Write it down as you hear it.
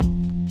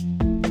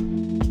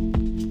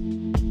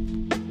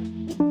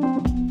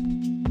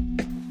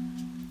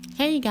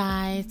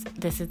guys,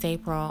 this is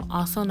April,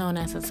 also known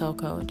as a Soul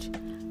Coach.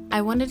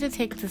 I wanted to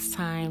take this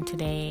time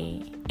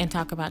today and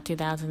talk about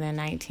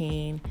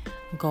 2019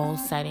 goal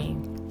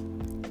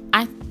setting.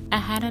 I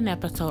had an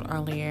episode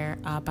earlier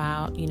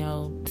about,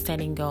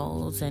 setting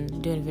goals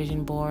and doing a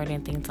vision board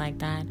and things like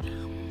that.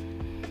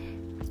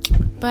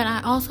 But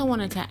I also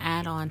wanted to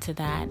add on to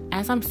that.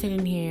 As I'm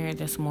sitting here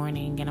this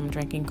morning and I'm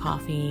drinking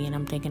coffee and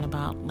I'm thinking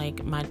about my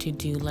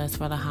to-do list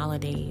for the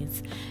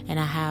holidays, and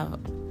I have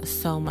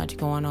so much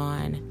going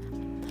on,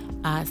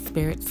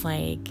 Spirit's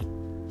like,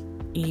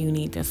 you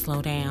need to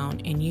slow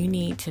down and you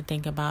need to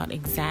think about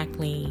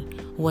exactly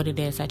what it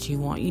is that you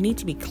want. You need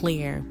to be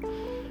clear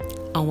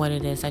on what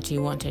it is that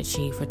you want to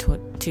achieve for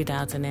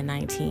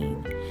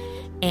 2019.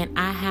 And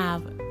I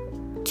have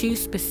three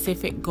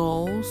specific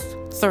goals.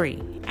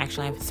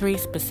 Actually, I have three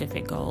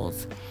specific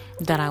goals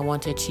that I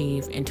want to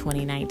achieve in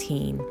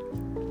 2019.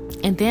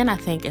 And then I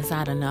think, is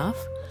that enough?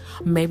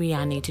 Maybe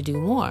I need to do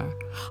more.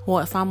 Well,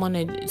 if I'm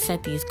going to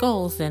set these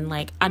goals, then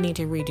I need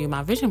to redo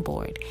my vision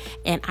board.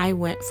 And I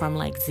went from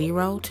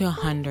 0 to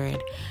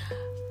 100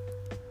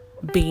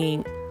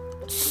 being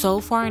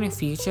so far in the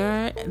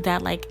future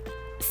that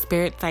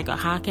Spirit's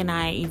how can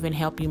I even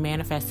help you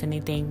manifest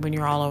anything when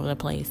you're all over the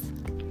place?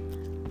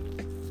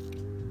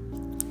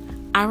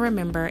 I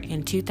remember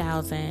in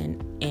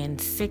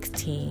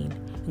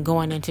 2016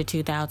 going into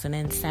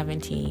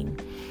 2017,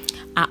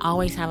 I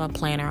always have a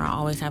planner. I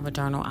always have a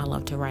journal. I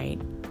love to write.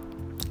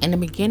 In the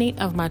beginning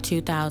of my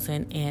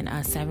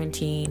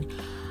 2017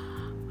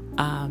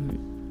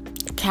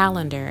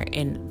 calendar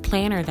and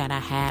planner that I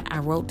had, I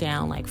wrote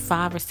down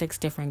 5 or 6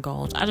 different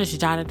goals. I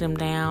just jotted them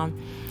down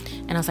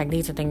and I was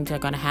these are things that are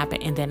going to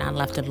happen, and then I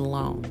left it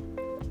alone.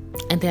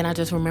 And then I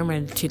just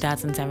remember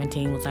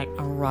 2017 was a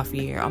rough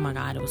year. Oh my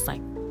God, it was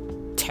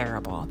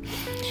terrible.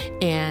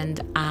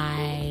 And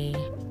I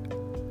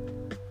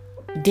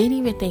didn't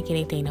even think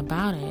anything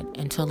about it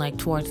until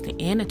towards the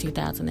end of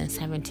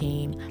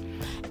 2017,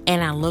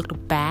 and I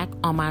looked back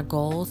on my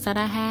goals that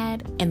I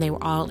had and they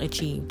were all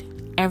achieved.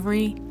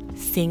 Every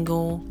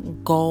single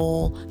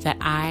goal that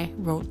I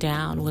wrote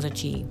down was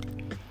achieved,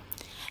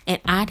 and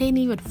I didn't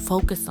even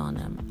focus on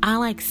them. I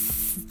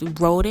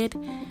wrote it,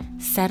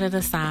 set it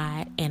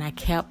aside, and I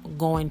kept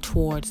going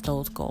towards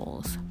those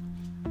goals.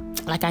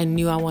 I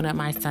knew I wanted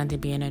my son to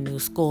be in a new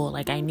school.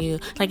 I knew,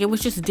 it was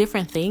just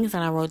different things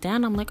that I wrote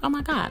down. I'm oh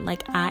my God,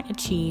 I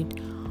achieved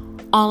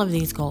all of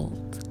these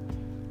goals.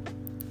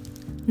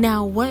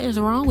 Now, what is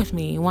wrong with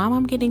me? Why am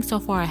I getting so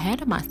far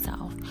ahead of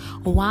myself?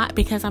 Why?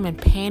 Because I'm in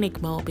panic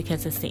mode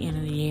because it's the end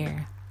of the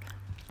year.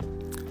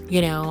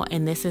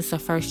 And this is the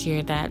first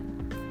year that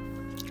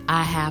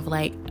I have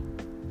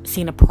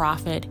seen a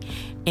profit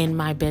in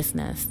my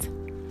business.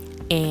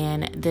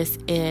 And this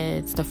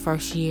is the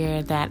first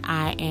year that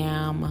I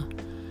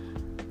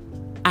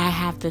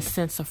have this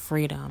sense of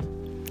freedom.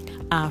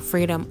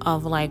 Freedom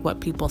of what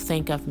people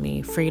think of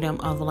me. Freedom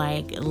of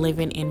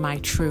living in my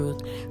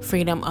truth.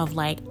 Freedom of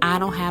I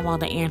don't have all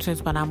the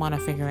answers, but I want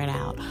to figure it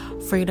out.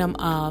 Freedom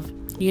of,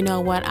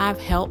 I've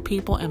helped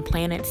people and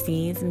planted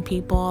seeds in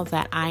people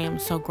that I am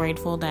so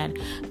grateful that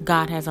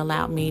God has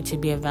allowed me to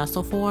be a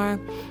vessel for,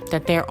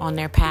 that they're on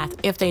their path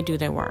if they do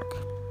their work.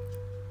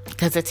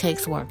 Because it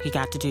takes work. You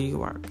got to do your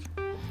work.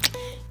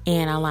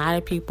 And a lot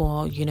of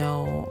people,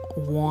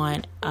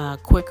 want a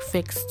quick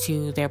fix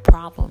to their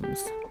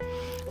problems.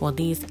 Well,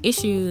 these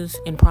issues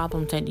and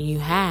problems that you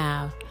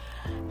have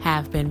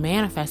been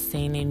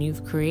manifesting and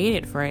you've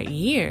created for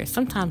years,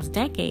 sometimes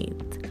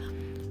decades.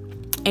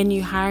 And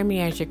you hire me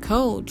as your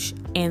coach,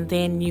 and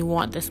then you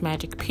want this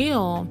magic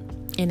pill,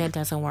 and it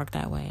doesn't work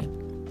that way.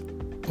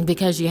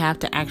 Because you have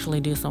to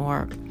actually do some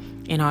work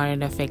in order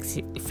to fix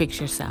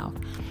yourself.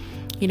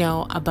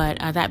 But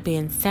that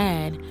being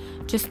said,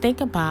 just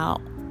think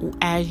about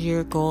as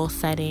your goal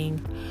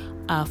setting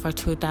for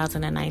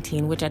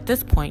 2019, which at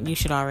this point you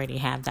should already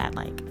have that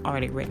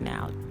already written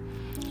out.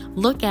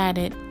 Look at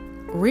it,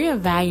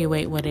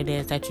 reevaluate what it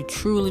is that you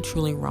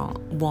truly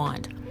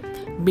want.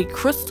 Be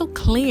crystal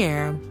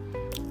clear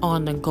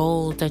on the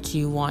goals that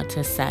you want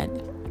to set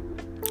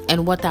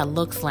and what that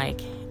looks like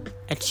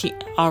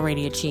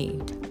already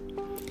achieved,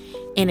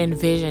 and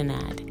envision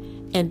that.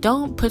 And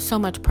don't put so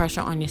much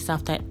pressure on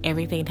yourself that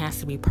everything has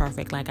to be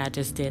perfect like I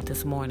just did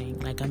this morning,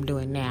 like I'm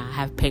doing now. I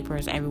have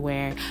papers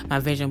everywhere. My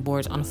vision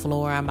board's on the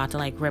floor. I'm about to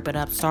rip it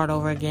up, start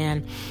over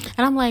again.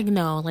 And I'm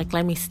no,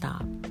 let me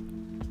stop.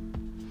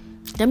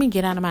 Let me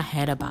get out of my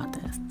head about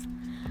this.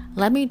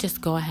 Let me just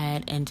go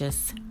ahead and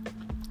just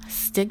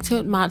stick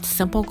to my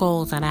simple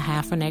goals that I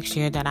have for next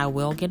year that I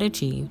will get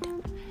achieved.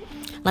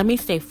 Let me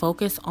stay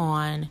focused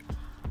on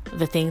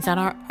the things that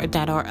are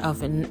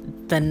of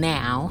the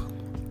now,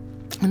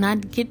 and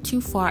not get too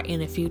far in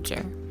the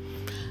future.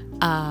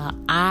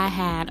 I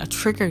had a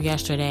trigger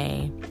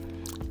yesterday,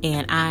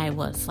 and I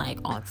was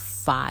on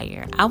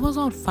fire. I was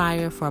on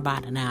fire for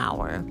about an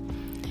hour.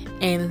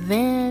 And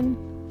then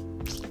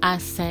I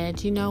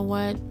said, you know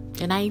what?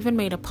 And I even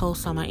made a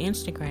post on my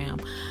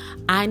Instagram.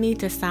 I need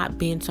to stop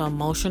being so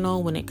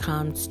emotional when it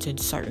comes to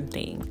certain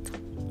things.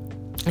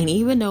 And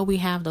even though we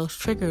have those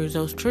triggers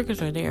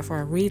are there for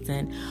a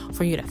reason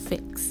for you to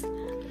fix.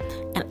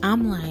 And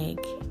I'm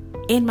like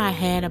in my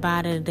head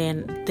about it.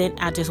 And then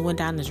I just went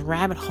down this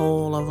rabbit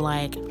hole of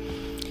like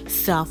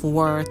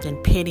self-worth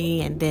and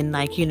pity, and then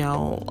like,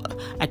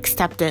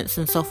 acceptance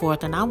and so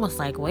forth. And I was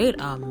like, wait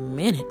a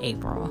minute,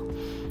 April.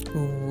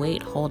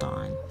 Wait, hold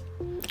on.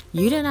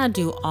 You did not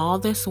do all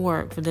this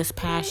work for this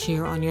past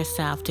year on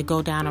yourself to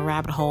go down a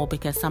rabbit hole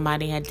because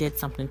somebody had did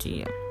something to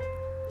you.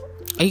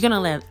 Are you going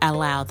to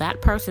allow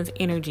that person's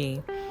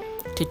energy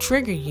to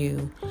trigger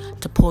you,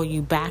 to pull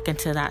you back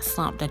into that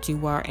slump that you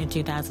were in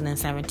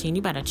 2017?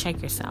 You better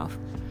check yourself.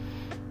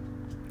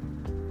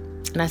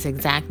 And that's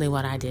exactly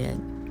what I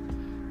did.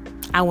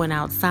 I went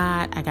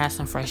outside, I got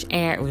some fresh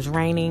air, it was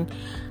raining,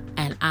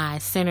 and I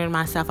centered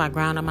myself, I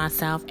grounded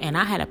myself, and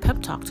I had a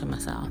pep talk to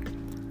myself.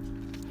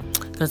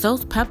 Because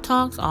those pep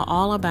talks are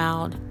all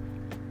about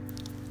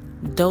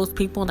those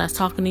people that's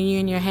talking to you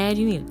in your head.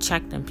 You need to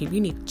check them, people.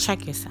 You need to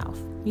check yourself.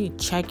 You need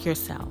to check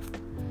yourself.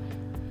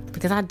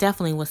 Because I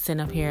definitely was sitting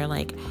up here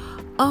like,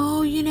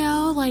 woe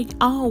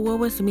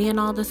is me and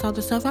all this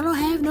other stuff. I don't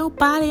have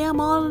nobody.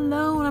 I'm all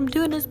alone. I'm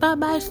doing this by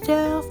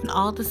myself. And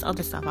all this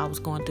other stuff. I was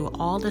going through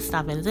all this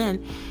stuff. And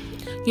then,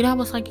 I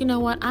was like, you know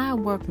what? I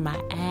worked my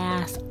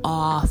ass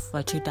off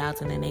for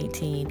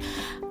 2018.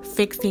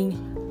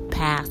 Fixing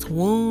past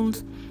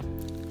wounds.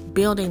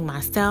 Building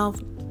myself.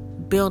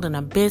 Building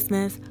a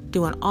business.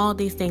 Doing all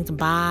these things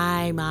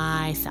by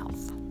myself.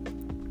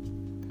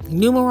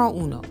 Numero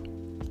uno.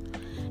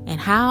 And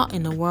how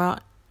in the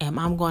world am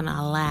I going to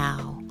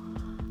allow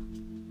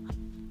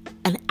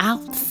an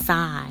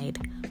outside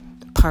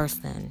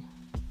person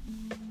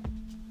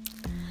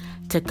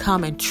to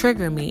come and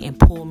trigger me and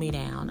pull me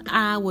down?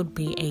 I would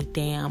be a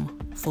damn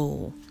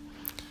fool.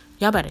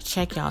 Y'all better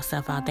check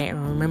yourself out there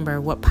and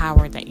remember what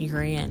power that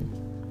you're in.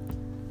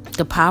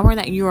 The power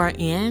that you are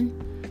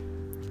in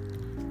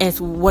is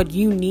what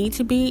you need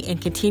to be and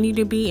continue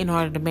to be in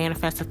order to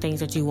manifest the things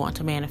that you want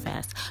to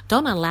manifest.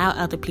 Don't allow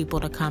other people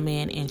to come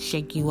in and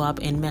shake you up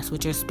and mess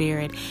with your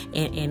spirit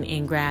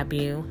and grab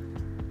you.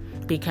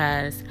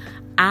 Because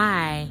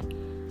I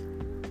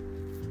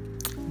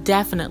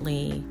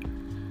definitely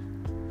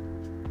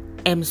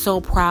am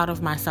so proud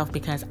of myself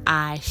because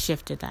I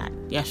shifted that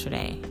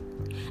yesterday.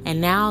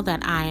 And now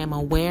that I am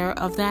aware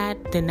of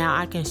that, then now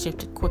I can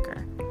shift it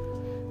quicker.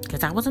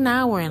 Because I was an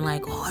hour and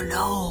like, oh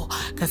no,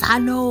 because I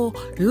know,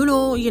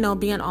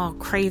 being all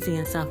crazy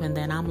and stuff. And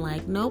then I'm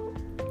like, nope.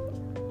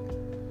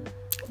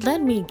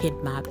 Let me get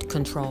my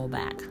control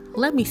back.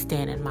 Let me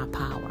stand in my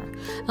power.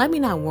 Let me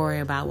not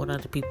worry about what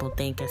other people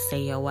think and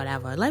say or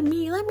whatever. Let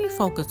me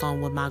focus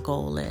on what my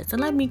goal is.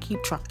 And let me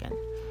keep trucking.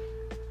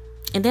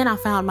 And then I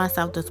found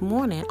myself this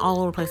morning all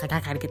over the place. Like, I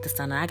got to get this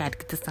done. I got to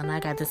get this done. I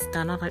got this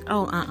done. I was like,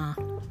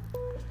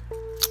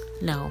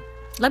 no.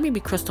 Let me be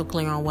crystal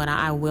clear on what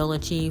I will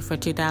achieve for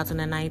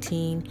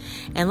 2019.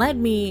 And let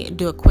me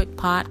do a quick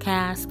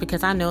podcast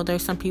because I know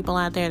there's some people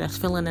out there that's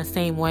feeling the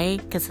same way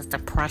because it's the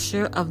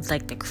pressure of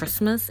like the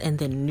Christmas and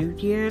then New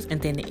Year's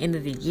and then the end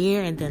of the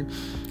year and then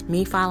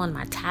me filing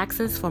my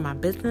taxes for my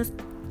business.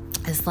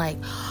 It's like,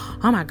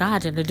 oh my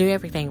God, to do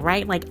everything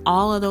right. Like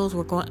all those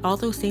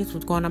things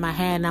was going on my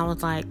head, and I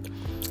was like,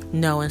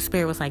 no. And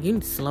Spirit was like, you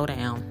need to slow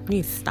down. You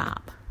need to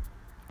stop.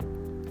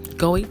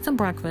 Go eat some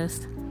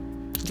breakfast.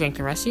 Drink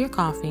the rest of your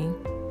coffee.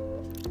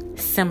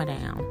 Simmer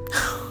down.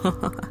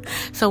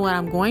 So what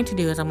I'm going to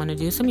do is I'm going to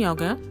do some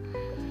yoga.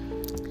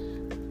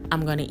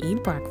 I'm going to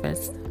eat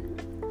breakfast.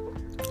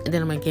 And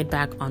then I'm going to get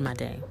back on my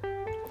day.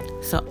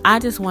 So I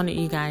just wanted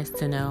you guys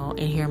to know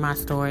and hear my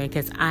story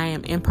because I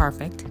am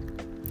imperfect.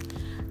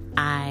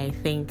 I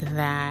think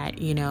that,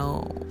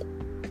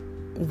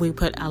 we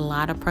put a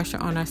lot of pressure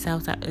on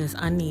ourselves that is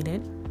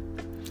unneeded.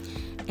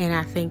 And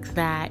I think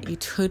that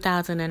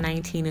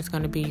 2019 is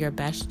going to be your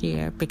best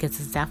year because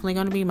it's definitely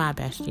going to be my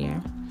best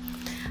year.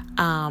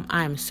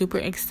 I'm super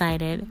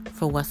excited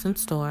for what's in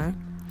store.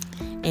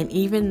 And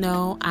even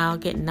though I'll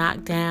get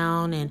knocked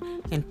down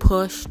and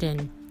pushed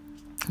and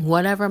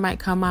whatever might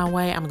come my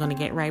way, I'm going to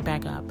get right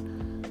back up.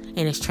 And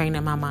it's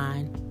training my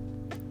mind.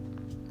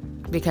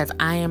 Because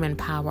I am in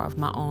power of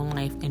my own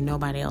life and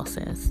nobody else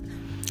is.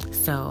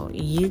 So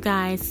you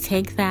guys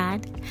take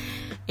that.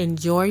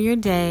 Enjoy your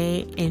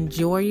day.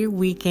 Enjoy your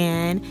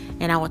weekend.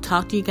 And I will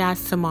talk to you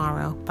guys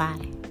tomorrow.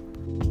 Bye.